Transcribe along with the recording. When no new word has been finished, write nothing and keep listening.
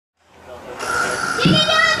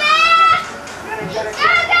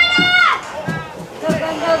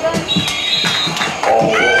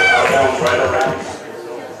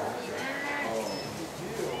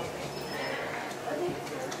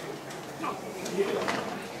Where's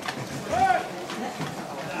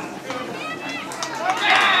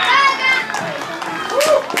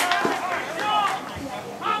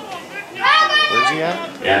he at?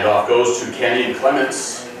 Handoff goes to Kenyon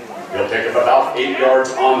Clements. He'll pick up about 8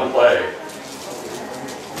 yards on the play.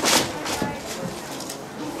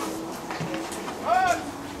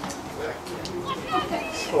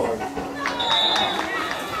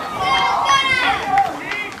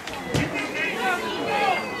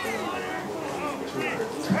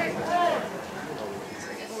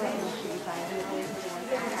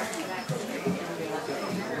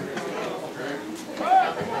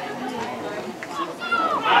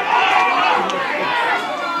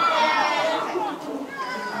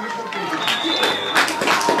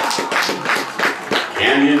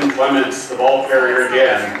 Kenyon Clements, the ball carrier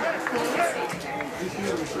again.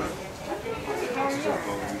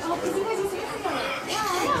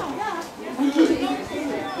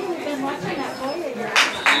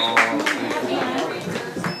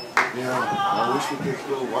 I wish we could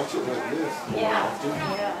still watch it like this.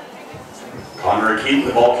 Yeah. Connor Keaton,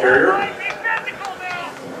 the ball carrier. I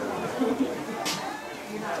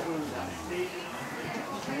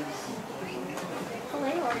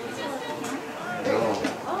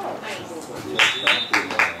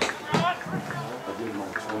did my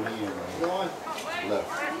 20 and left.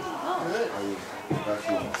 I was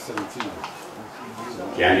actually 17.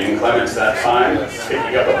 Kenyon Clements that time,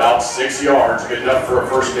 picking up about 6 yards, good enough for a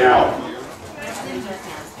first down.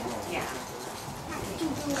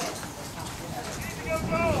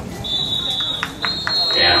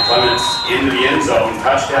 And Clements into the end zone,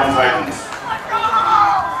 touchdown Titans.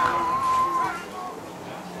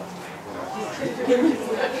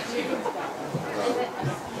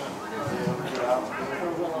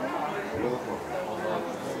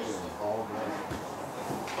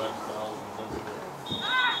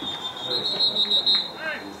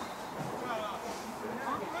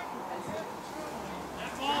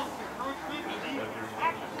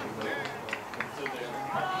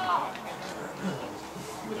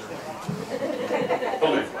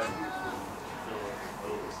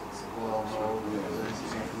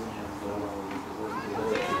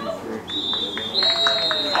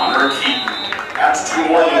 That's 2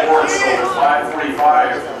 more awards, so with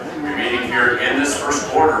 5:45 remaining here in this first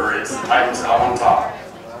quarter, it's the Titans out on top.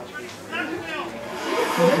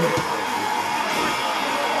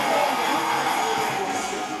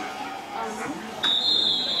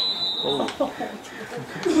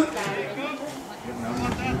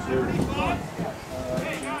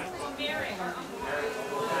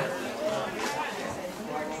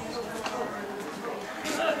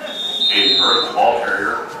 Aiden Burke, the ball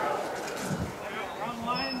carrier.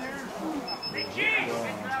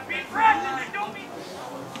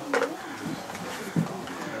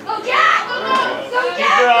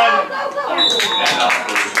 And up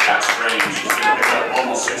goes to Jack's range. He's going to pick up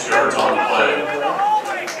almost 6 yards on the play.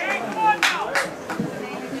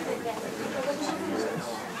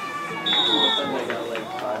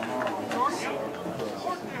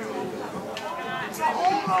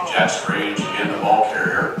 Jack's range again, the ball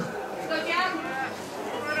carrier.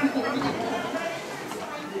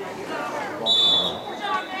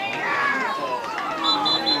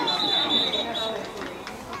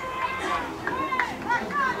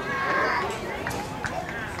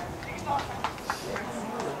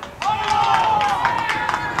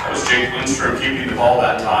 Jake Lindstrom keeping the ball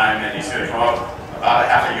that time, and he's going to come up about a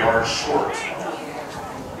half a yard short.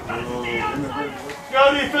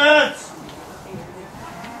 Go defense!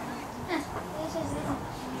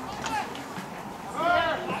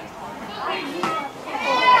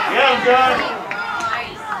 Yeah, I'm done.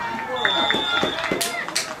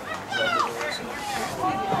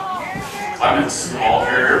 Clements, ball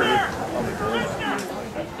carrier.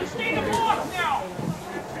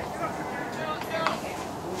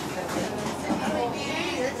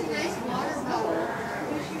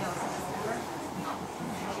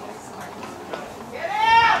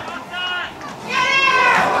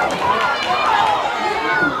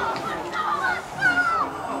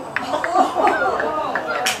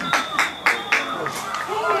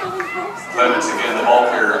 Clements again, the ball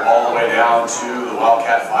carrier, all the way down to the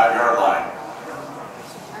Wildcat 5-yard line.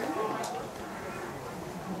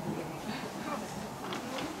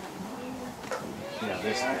 Yeah,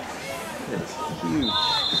 this is huge.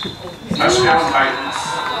 Touchdown Titans.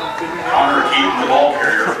 Connor Keaton, the ball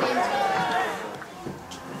carrier.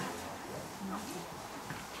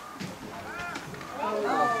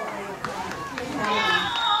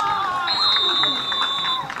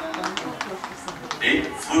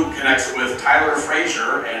 Fluke connects with Tyler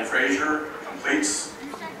Frazier, and Frazier completes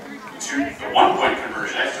to shoot the 1-point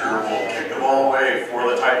conversion. Exeter will kick the ball away for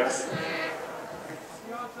the Titans.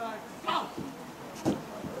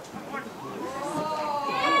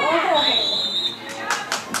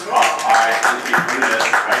 Off by Anthony Brunet,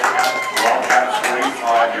 right at the Wildcats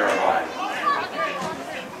 45-yard line.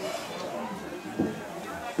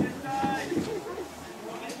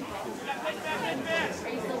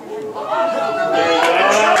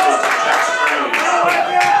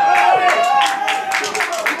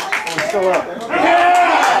 Still up.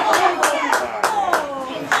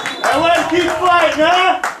 Hey, let's keep fighting,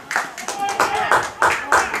 huh?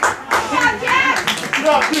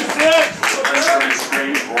 Drop 2-6.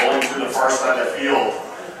 Range rolling to the far side of the field.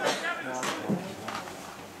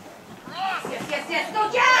 Yes, go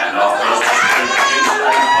Jack! And off those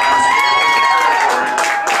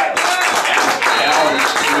down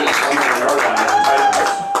to the 20-yard line of the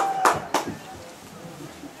Titans.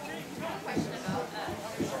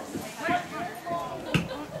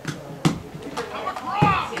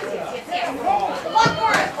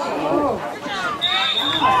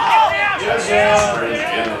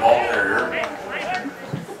 In the ball carrier.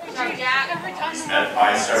 He's met by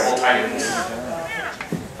several Titans.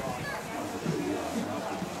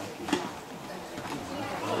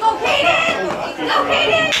 Go Kaden! Go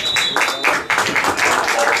Kaden!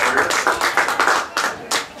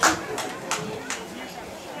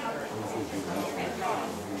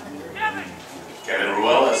 Kevin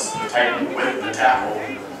Ruelas, the Titan with the tackle.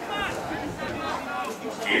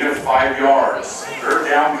 Gain of 5 yards. Third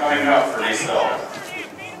down coming up for Naselle.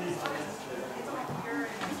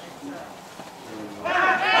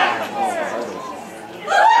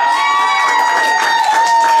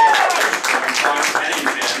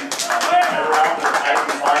 Around the Titan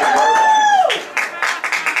 5-yard line.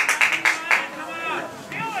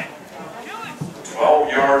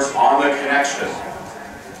 12 yards on the connection.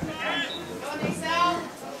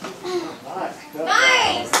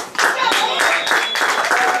 Nice!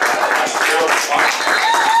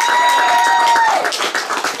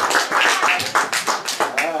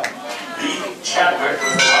 Chadwick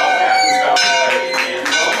with the Wildcat who's about to play in the end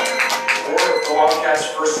zone for the Wildcats'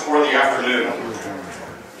 first score of the afternoon.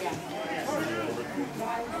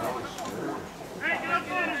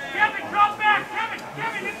 Kevin, drop back!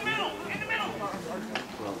 Kevin, in the middle!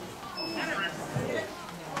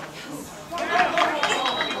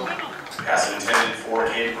 Pass intended for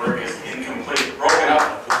Cadenberg is incomplete, broken up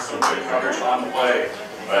with some good coverage on the play.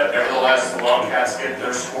 But nevertheless, the Wildcats get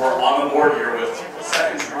their score on the board here with the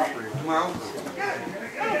second try.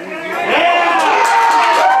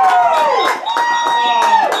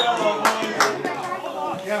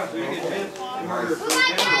 Yeah, so you can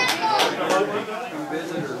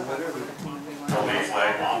visit or whatever. They'll be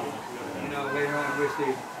flag on. You know, later on, wish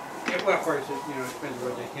they, yeah, well, of course, it, you know, it depends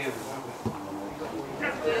what they can or something.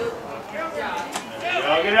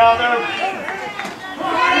 Y'all get out there.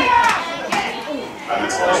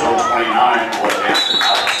 It's zone 29 will advance it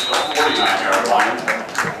out to the 49-yard line.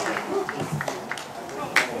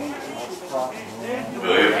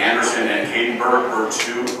 William Anderson and Cadenberg were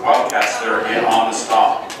 2 Wildcats that are in on the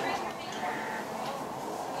stop.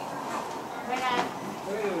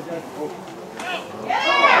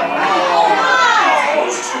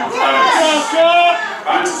 Goes to Clemens.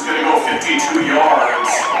 Clemens is going to go 52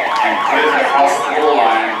 yards and put it across the goal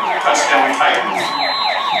line. Touchdown Titans.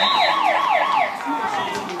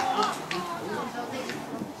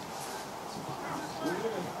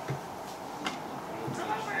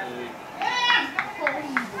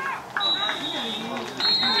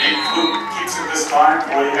 Keeps it this time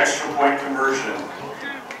for the extra point conversion.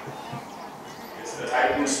 It's the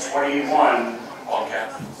Titans 21,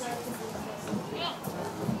 Wildcats.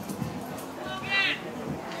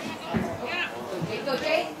 Go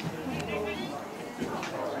Jake!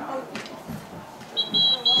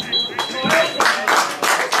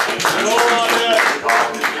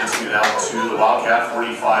 Advancing it out to the Wildcat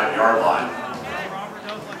 45-yard line.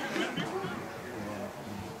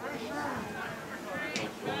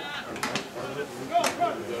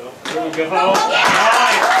 There we go. Nice.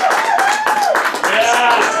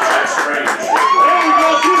 Yeah. That's great. There we go.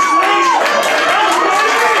 2-3.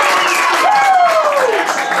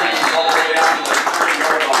 All the way down to the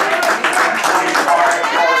 30-yard line.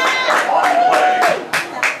 25 yards on the play.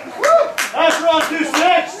 That's run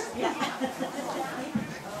 2-6.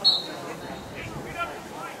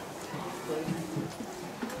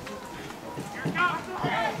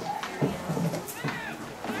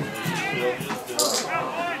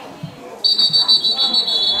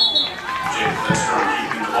 Jake Lindstrom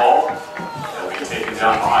keeping the ball. They'll be taken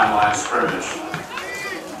down behind line of scrimmage.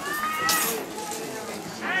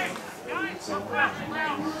 There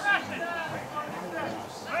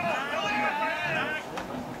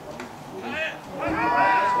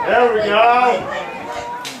we go.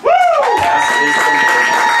 Pass is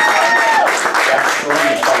complete. Jack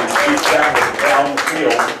Strange finds Keith Chadwick down the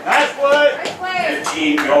field. Nice play. Nice play.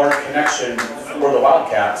 15-yard connection for the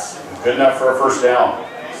Wildcats. Good enough for a first down.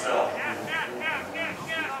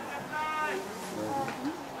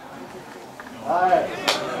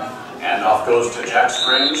 And off goes to Jack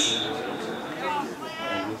Strange.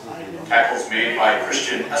 Tackles made by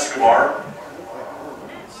Christian Escobar.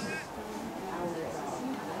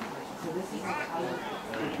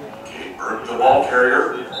 Okay, Berg, the ball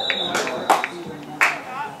carrier.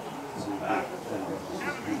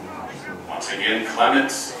 Once again,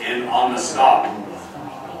 Clements in on the stop.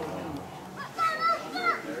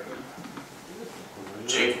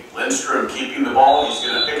 Jake Lindstrom keeping the ball. He's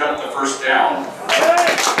going to pick up the first down.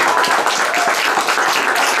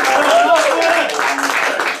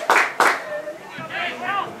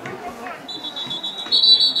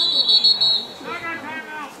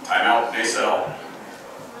 Timeout, Naselle.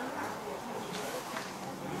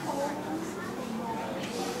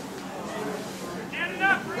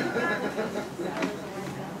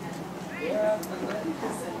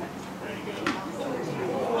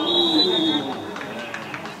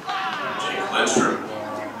 Jake Lindstrom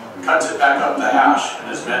cuts it back up the hash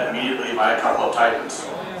and is met immediately by a couple of Titans.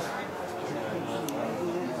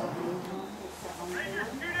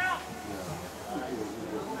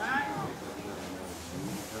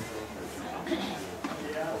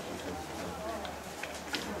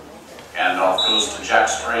 And off goes to Jack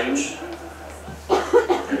Strange.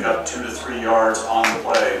 Pick up 2 to 3 yards on the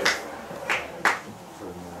play.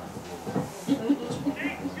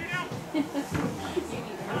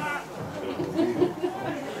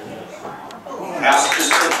 Pass is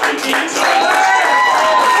complete. The end zone.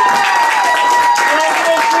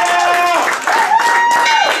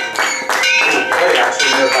 Play action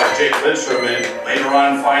there by Jake Lindstrom, and later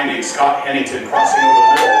on finding Scott Hennington crossing over the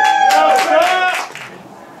middle.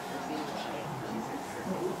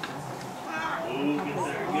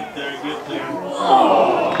 Get there.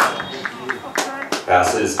 Pass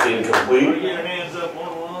is incomplete. Get your hands up,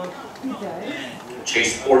 1-1.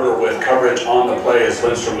 Chase Porter with coverage on the play as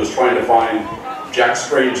Lindstrom was trying to find Jack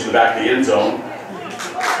Strange in the back of the end zone.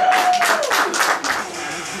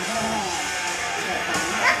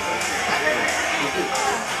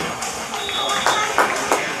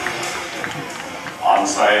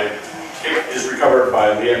 Onside kick is recovered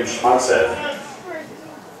by Liam Schmatset.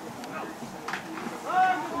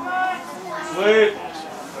 Sweet.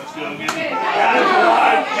 Let's go get it. Good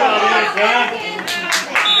job, man.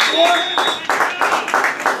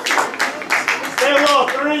 Stay low,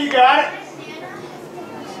 3, you got it.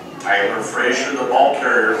 Tyler Frazier, the ball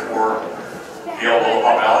carrier for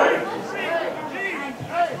Wildcats Valley.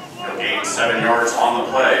 He'll gain 7 yards on the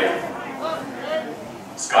play.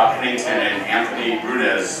 Scott Hennington and Anthony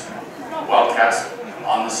Brunez, Wildcats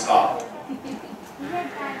on the stop.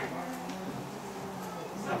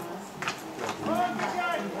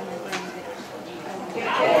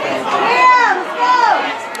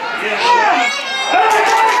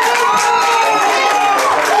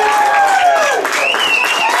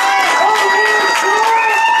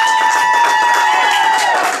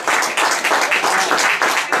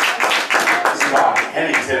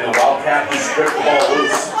 Hennington, the Wildcat, he stripped the ball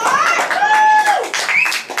loose.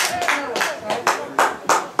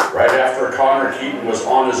 Right after Connor Keaton was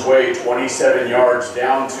on his way 27 yards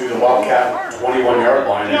down to the Wildcat 21-yard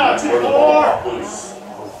line, and that's where the ball got loose.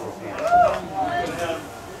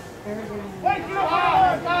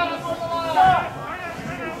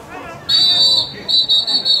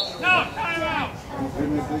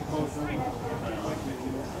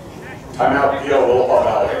 Timeout, PO Wildcats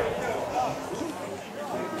Valley.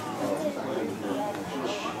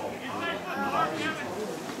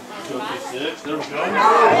 Six, there we go.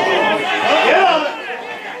 Yeah!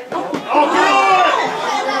 Oh,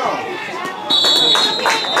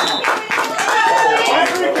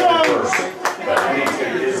 But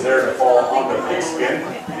Hennington is there to fall on the pigskin,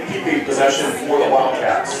 keeping possession for the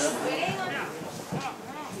Wildcats.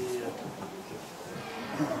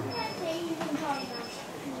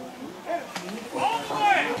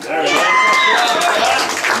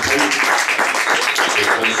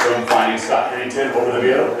 Lindstrom finding Scott Hennington over the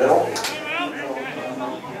middle.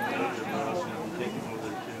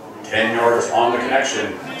 10 yards on the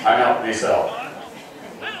connection. Timeout, Naselle.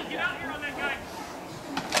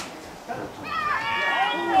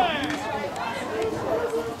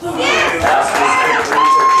 Pass is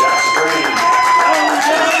complete to Jack Strange.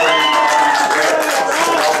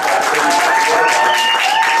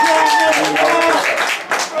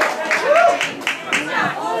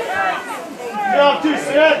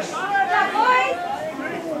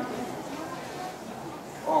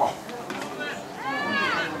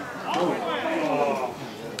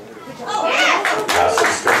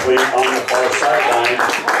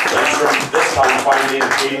 This time finding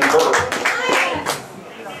Caden Burke.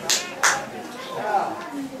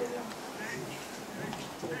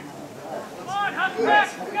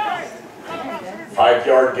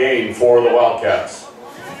 5-yard gain for the Wildcats.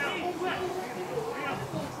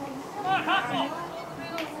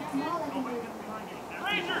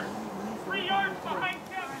 Razor, 3 yards behind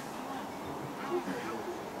Kevin.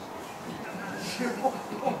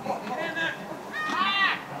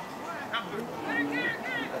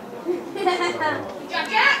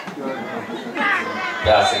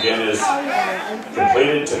 Pass again is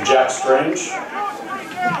completed to Jack Strange.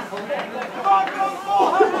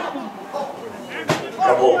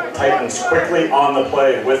 Couple Titans quickly on the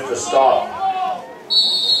play with the stop.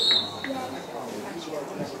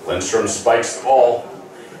 Lindstrom spikes the ball.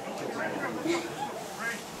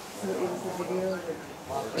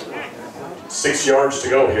 Six yards to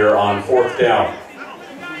go here on 4th down.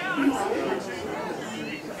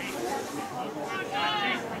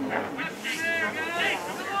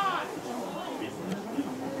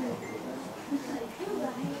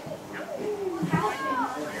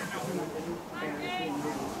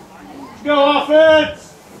 Go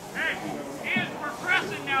offense! Hey, hands, we're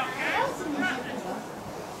pressing now, guys. We're pressing.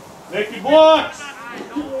 Make your blocks!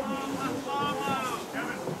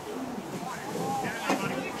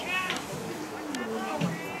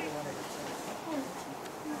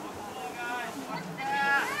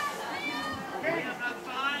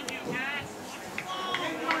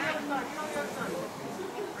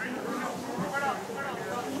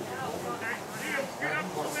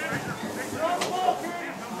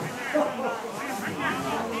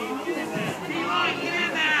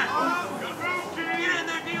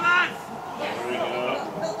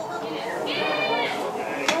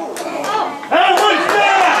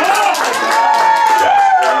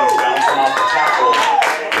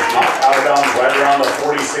 Right around the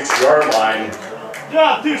 46-yard line. Good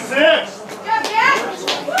job, 2-6. Good job, Jack.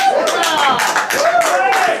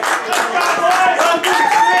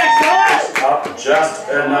 Up just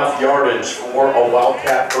enough yardage for a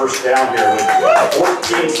Wildcat first down here with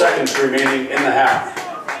 14 seconds remaining in the half.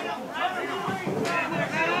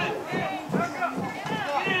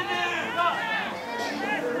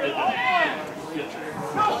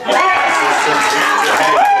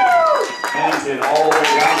 Pennington all the way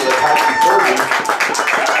down to the Titan 30.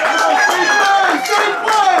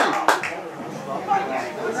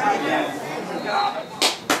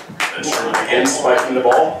 Lindstrom again spiking the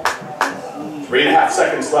ball. 3.5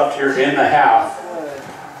 seconds left here in the half.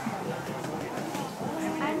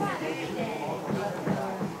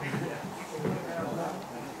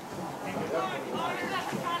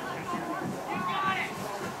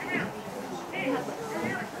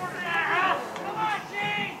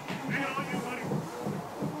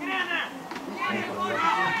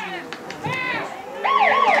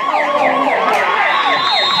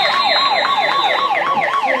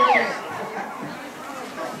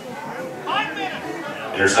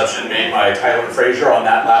 Interception made by Tyler Frazier on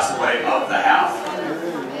that last play of the half.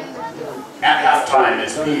 At halftime,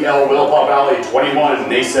 it's PL Willapa Valley 21,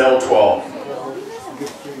 Naselle 12.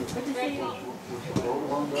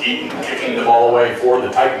 Keaton kicking the ball away for the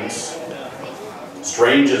Titans.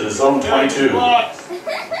 Strange is his own 22.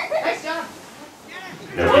 Nice job.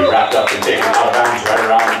 They'll be wrapped up and taken out of bounds right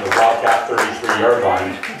around the Wildcat 33-yard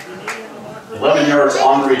line. 11 yards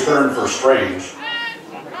on the return for Strange.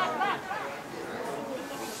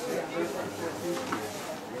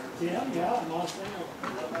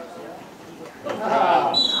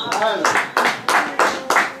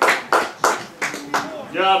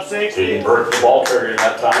 Good job, safety. Caden Burke, the ball carrier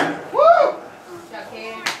that time. Woo! Good job,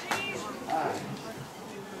 Kaden.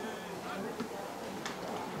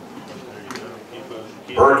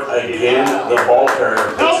 Burke again, the ball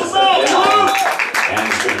carrier, puts his head down, and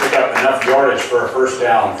he's going to pick up enough yardage for a first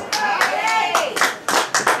down.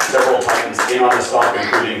 Several Titans came on the stop,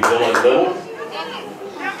 including Dylan Little.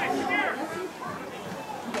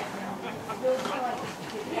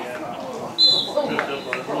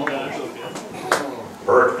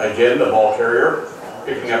 Burke again, the ball carrier,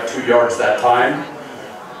 picking up 2 yards that time.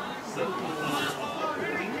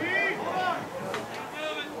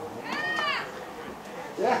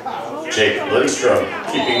 Jake Lindstrom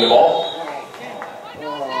keeping the ball.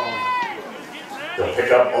 He'll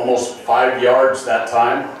pick up almost 5 yards that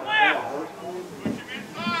time.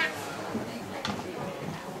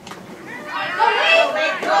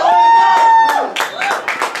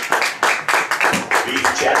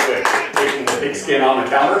 Beats Chadwick taking the big skin on the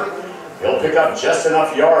counter. He'll pick up just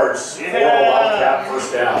enough yards for a Wildcat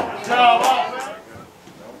first down.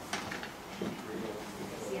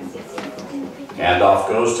 Handoff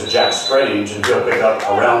goes to Jack Strange, and he'll pick up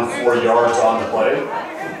around 4 yards on the play.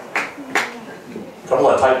 A couple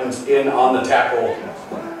of Titans in on the tackle.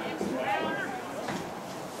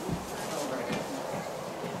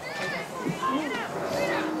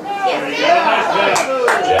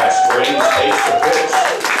 Jack Strange takes the pitch,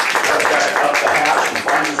 cuts back up the hash and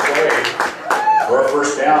finds his way for a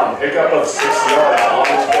first down. Pickup of 6 yards on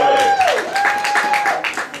the play.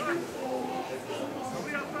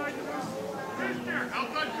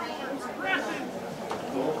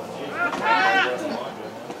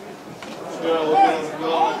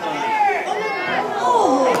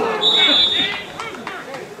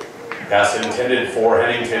 Pass intended for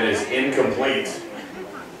Hennington is incomplete.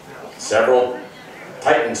 Several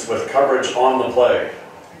Titans with coverage on the play.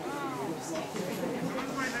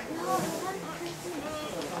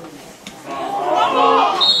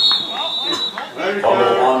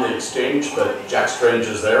 Fumble on the exchange, but Jack Strange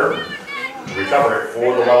is there. Recover it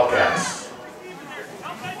for the Wildcats.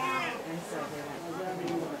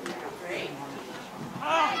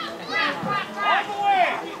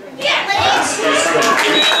 Pass is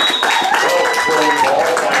complete. Well thrown ball,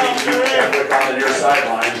 finding Pete Chadwick on the near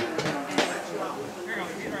sideline.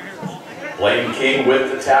 Blaine King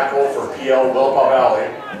with the tackle for PL Wilpa Valley.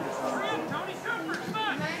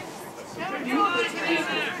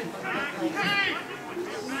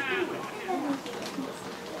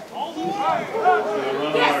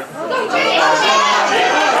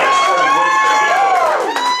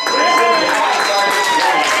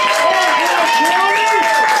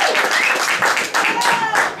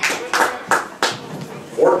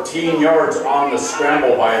 Yards on the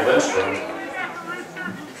scramble by Lindstrom.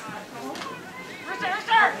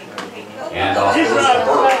 And off goes to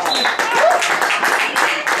Burke.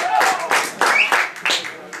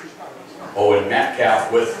 Owen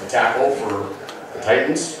Metcalf with the tackle for the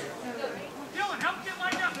Titans.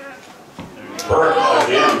 Burke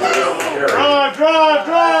again with the carry.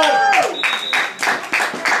 Drive!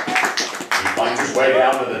 He finds his way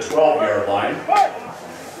down to the 12-yard line.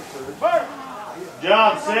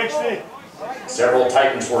 Job 60. Several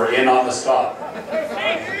Titans were in on the stop. They're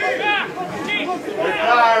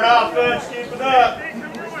tired offense, keep it up.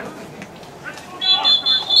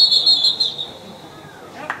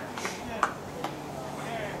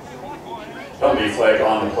 Penalty flag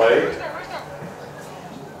on the play.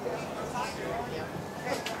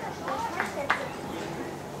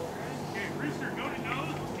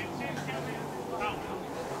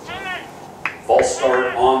 False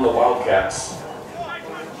start on the Wildcats.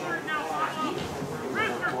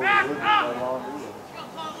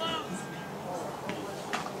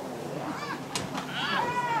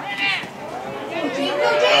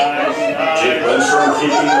 Jake Lindstrom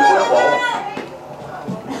keeping the football.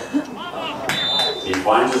 He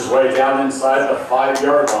finds his way down inside the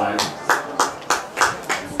 5-yard line.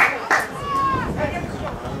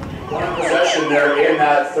 One possession there in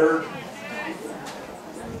that third.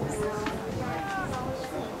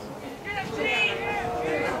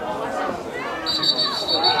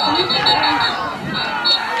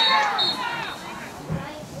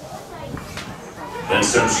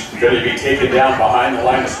 Lindstrom's going to be taken down behind the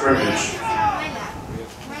line of scrimmage.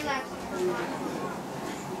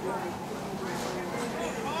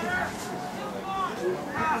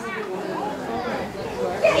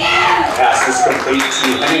 Pass is complete to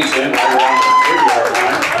Hennington right around the 3-yard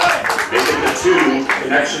line. Making the 2.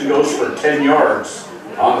 Connection goes for 10 yards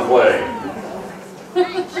on the play.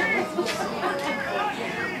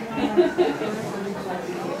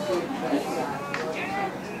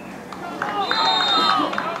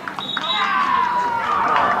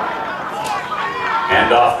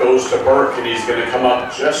 Handoff goes to Burke, and he's going to come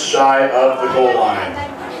up just shy of the goal line.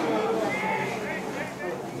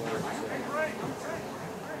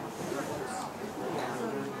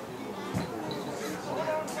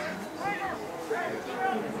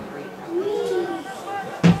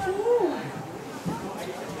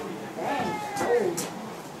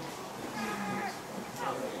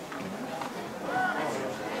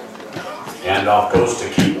 Handoff goes to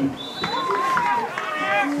Keaton.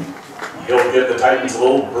 He'll give the Titans a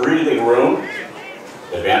little breathing room,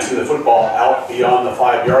 advancing the football out beyond the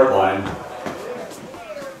 5-yard line.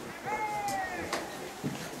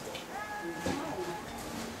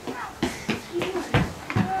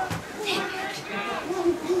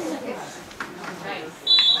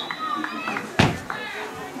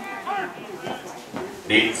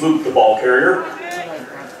 Nate Fluke, the ball carrier.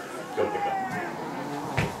 Go pick up.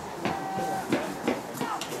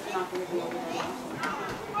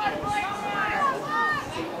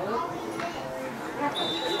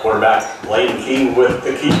 Quarterback Blaine King with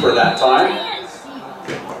the keeper that time.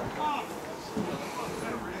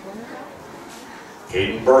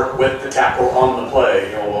 Caden Burke with the tackle on the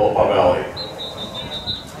play, Hillville Valley.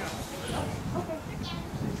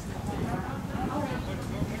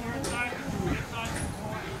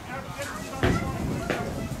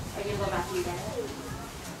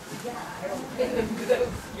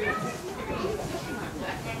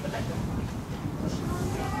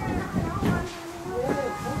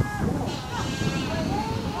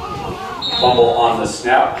 Fumble on the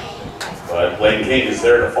snap, but Blaine King is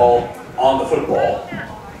there to fall on the football.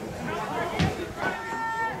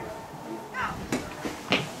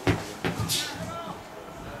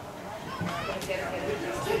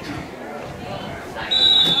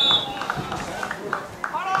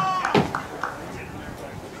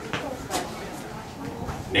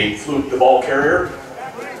 Nate Fluke, the ball carrier.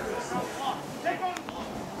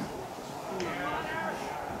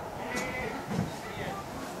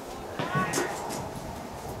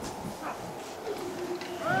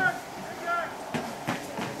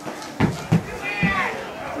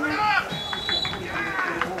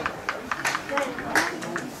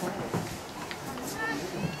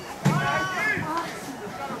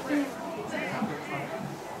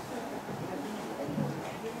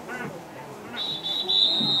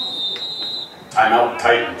 Timeout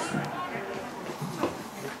Titans.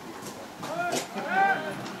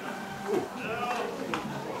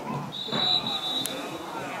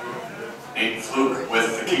 Nate Fluke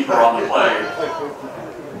with the keeper on the play.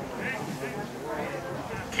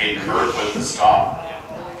 Caden Burke with the stop.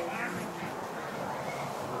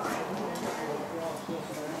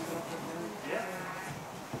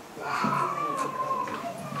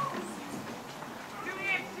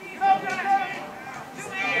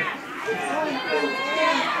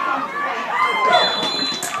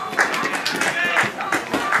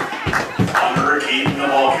 Keaton, the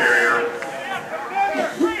ball carrier,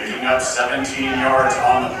 picking up 17 yards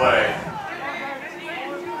on the play.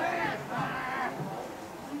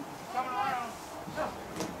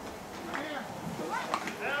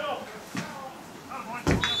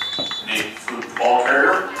 Nate Fluke, the ball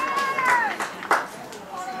carrier.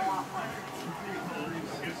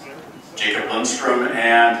 Jacob Lindstrom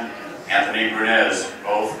and Anthony Brunez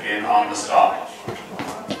both in on the stop.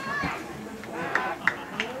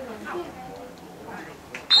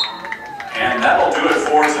 And that'll do it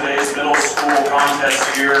for today's middle school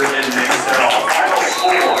contest here in Naselle. Final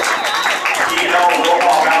score.